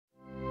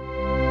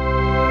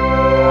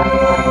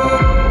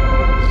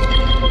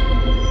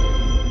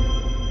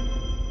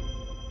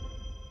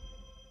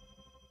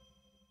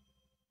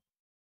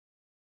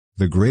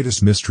The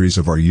greatest mysteries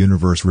of our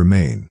universe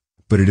remain,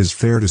 but it is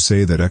fair to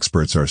say that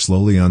experts are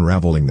slowly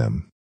unraveling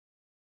them.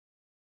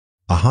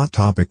 A hot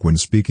topic when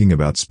speaking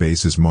about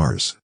space is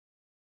Mars.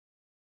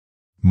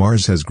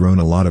 Mars has grown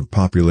a lot of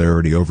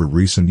popularity over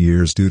recent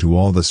years due to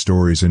all the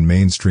stories in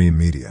mainstream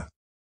media.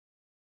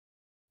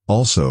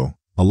 Also,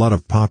 a lot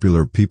of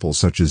popular people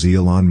such as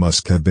Elon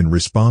Musk have been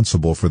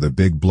responsible for the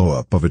big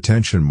blow-up of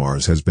attention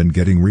Mars has been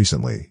getting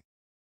recently.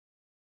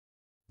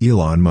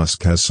 Elon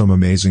Musk has some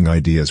amazing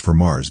ideas for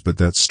Mars, but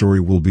that story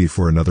will be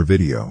for another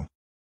video.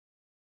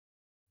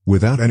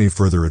 Without any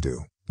further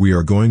ado, we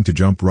are going to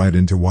jump right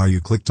into why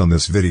you clicked on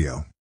this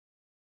video.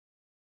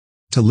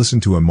 To listen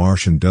to a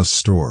Martian dust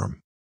storm.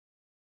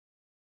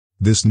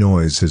 This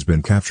noise has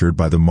been captured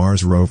by the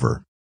Mars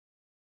rover.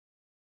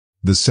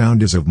 The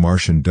sound is of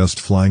Martian dust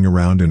flying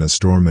around in a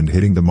storm and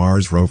hitting the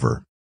Mars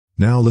rover.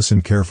 Now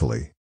listen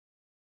carefully.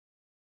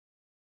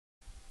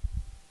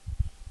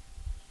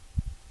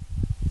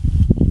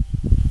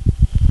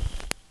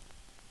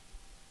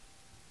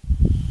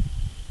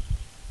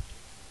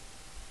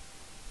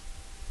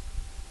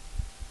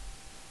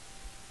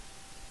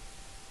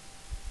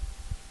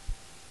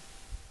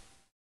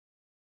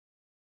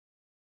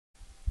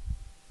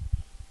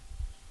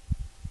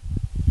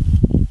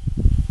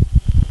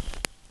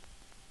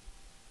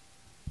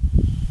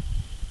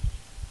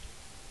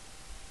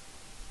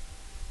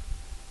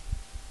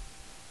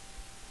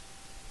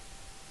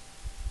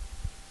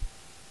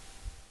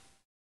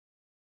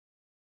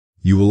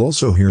 You will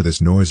also hear this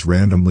noise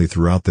randomly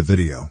throughout the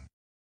video.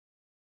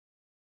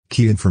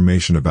 Key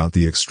information about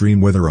the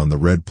extreme weather on the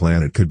red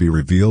planet could be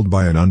revealed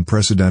by an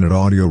unprecedented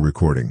audio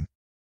recording.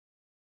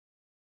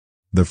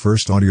 The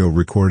first audio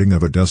recording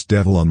of a dust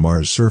devil on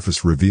Mars'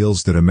 surface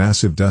reveals that a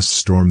massive dust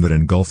storm that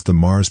engulfed the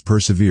Mars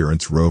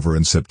Perseverance rover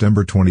in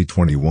September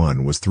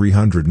 2021 was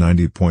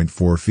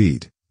 390.4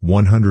 feet,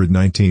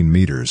 119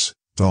 meters,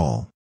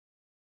 tall.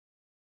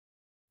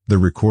 The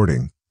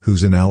recording,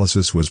 whose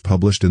analysis was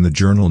published in the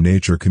journal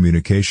Nature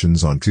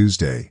Communications on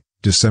Tuesday,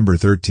 December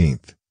 13,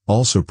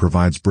 also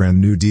provides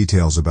brand new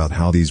details about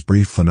how these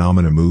brief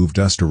phenomena move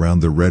dust around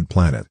the red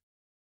planet.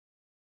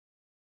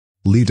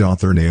 Lead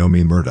author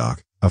Naomi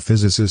Murdoch, a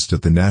physicist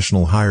at the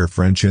National Higher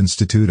French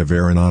Institute of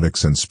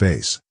Aeronautics and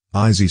Space,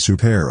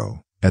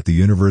 ISAE-SUPAERO, at the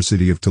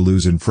University of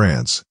Toulouse in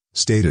France,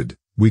 stated,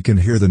 "We can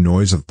hear the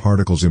noise of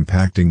particles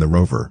impacting the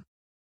rover.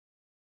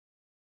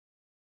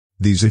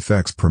 These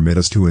effects permit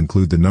us to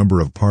include the number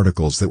of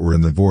particles that were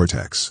in the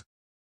vortex."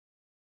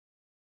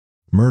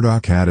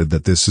 Murdoch added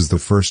that this is the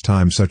first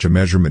time such a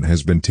measurement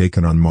has been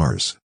taken on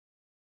Mars.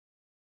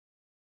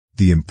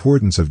 The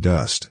importance of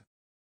dust.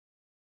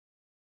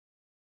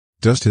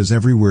 Dust is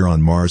everywhere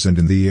on Mars and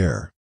in the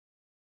air.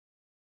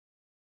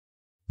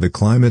 The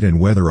climate and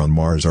weather on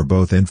Mars are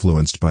both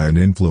influenced by and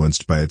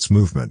influenced by its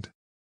movement.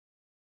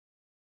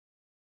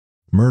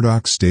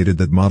 Murdoch stated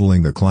that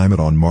modeling the climate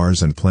on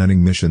Mars and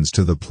planning missions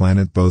to the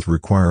planet both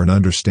require an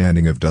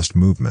understanding of dust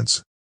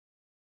movements.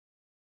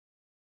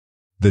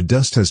 The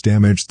dust has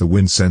damaged the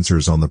wind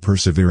sensors on the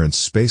Perseverance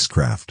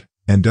spacecraft,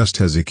 and dust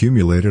has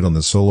accumulated on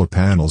the solar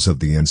panels of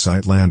the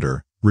InSight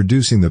lander,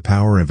 reducing the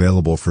power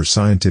available for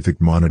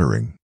scientific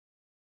monitoring.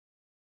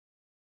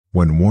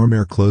 When warm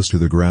air close to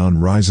the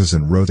ground rises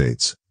and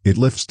rotates, it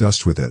lifts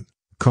dust with it,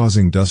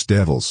 causing dust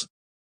devils.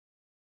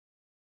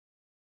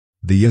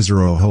 The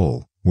ISAERO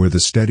hole, where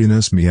the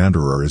Steadiness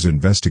Meanderer is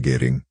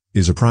investigating,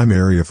 is a prime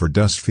area for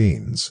dust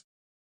fiends.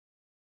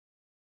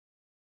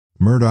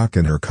 Murdoch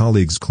and her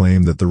colleagues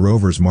claim that the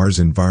rover's Mars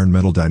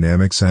Environmental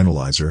Dynamics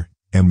Analyzer,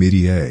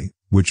 MEDA,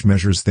 which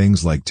measures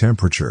things like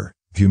temperature,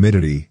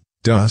 humidity,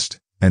 dust,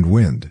 and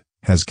wind,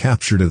 has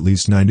captured at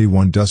least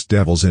 91 dust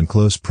devils in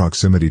close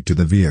proximity to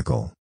the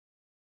vehicle.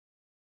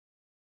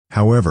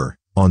 However,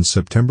 on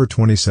September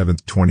 27,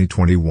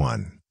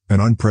 2021, an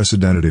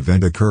unprecedented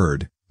event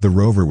occurred. The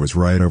rover was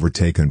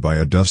overtaken by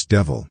a dust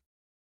devil.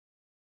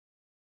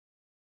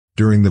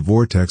 During the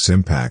vortex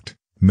impact,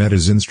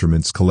 MEDA's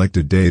instruments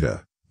collected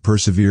data,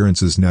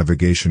 Perseverance's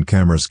navigation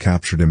cameras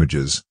captured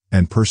images,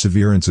 and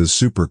Perseverance's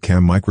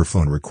SuperCam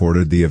microphone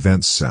recorded the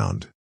event's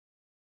sound.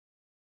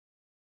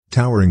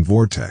 Towering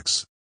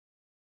vortex.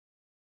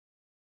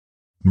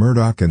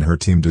 Murdoch and her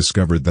team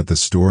discovered that the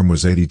storm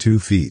was 82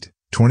 feet,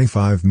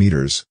 25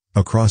 meters,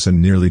 across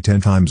and nearly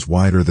 10 times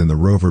wider than the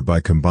rover by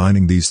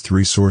combining these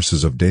three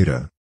sources of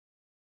data.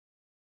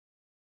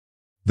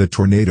 The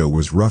tornado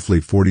was roughly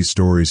 40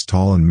 stories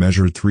tall and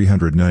measured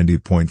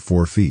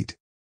 390.4 feet.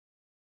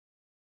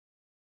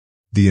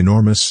 The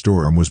enormous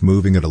storm was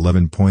moving at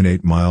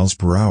 11.8 miles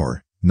per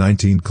hour,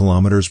 19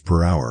 kilometers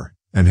per hour,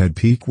 and had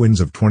peak winds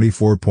of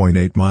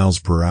 24.8 miles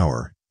per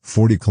hour,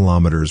 40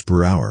 kilometers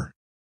per hour.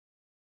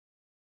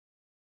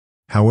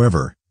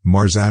 However,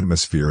 Mars'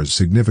 atmosphere is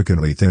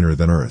significantly thinner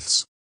than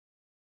Earth's.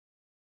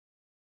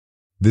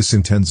 This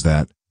intends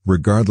that,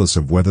 regardless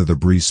of whether the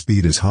breeze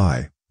speed is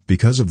high,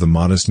 because of the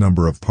modest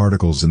number of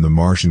particles in the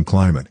Martian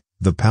climate,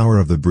 the power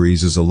of the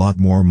breeze is a lot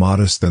more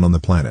modest than on the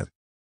planet.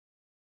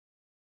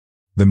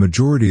 The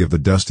majority of the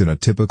dust in a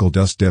typical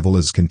dust devil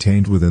is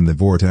contained within the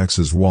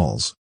vortex's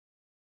walls.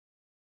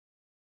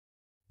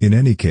 In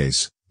any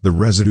case, the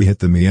residue hit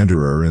the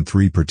meanderer and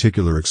 3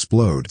 particular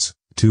explodes,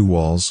 2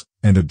 walls,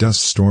 and a dust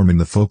storm in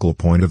the focal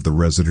point of the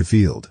residue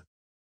field.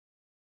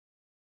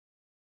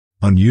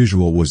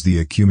 Unusual was the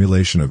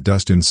accumulation of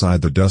dust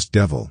inside the dust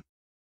devil.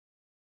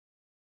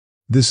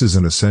 This is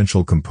an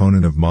essential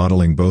component of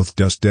modeling both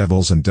dust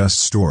devils and dust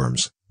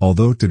storms,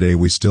 although today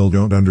we still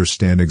don't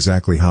understand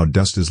exactly how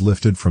dust is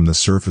lifted from the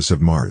surface of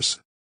Mars.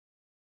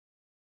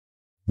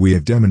 We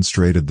have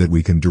demonstrated that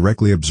we can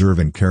directly observe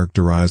and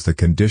characterize the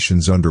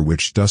conditions under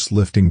which dust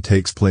lifting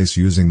takes place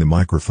using the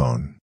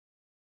microphone.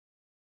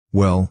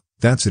 Well,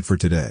 that's it for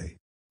today.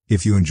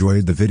 If you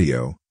enjoyed the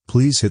video,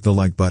 please hit the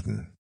like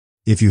button.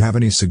 If you have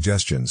any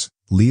suggestions,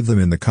 leave them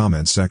in the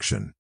comments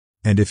section.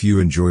 And if you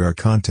enjoy our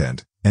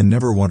content, and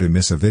never want to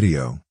miss a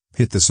video,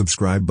 hit the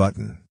subscribe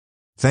button.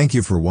 Thank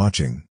you for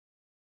watching.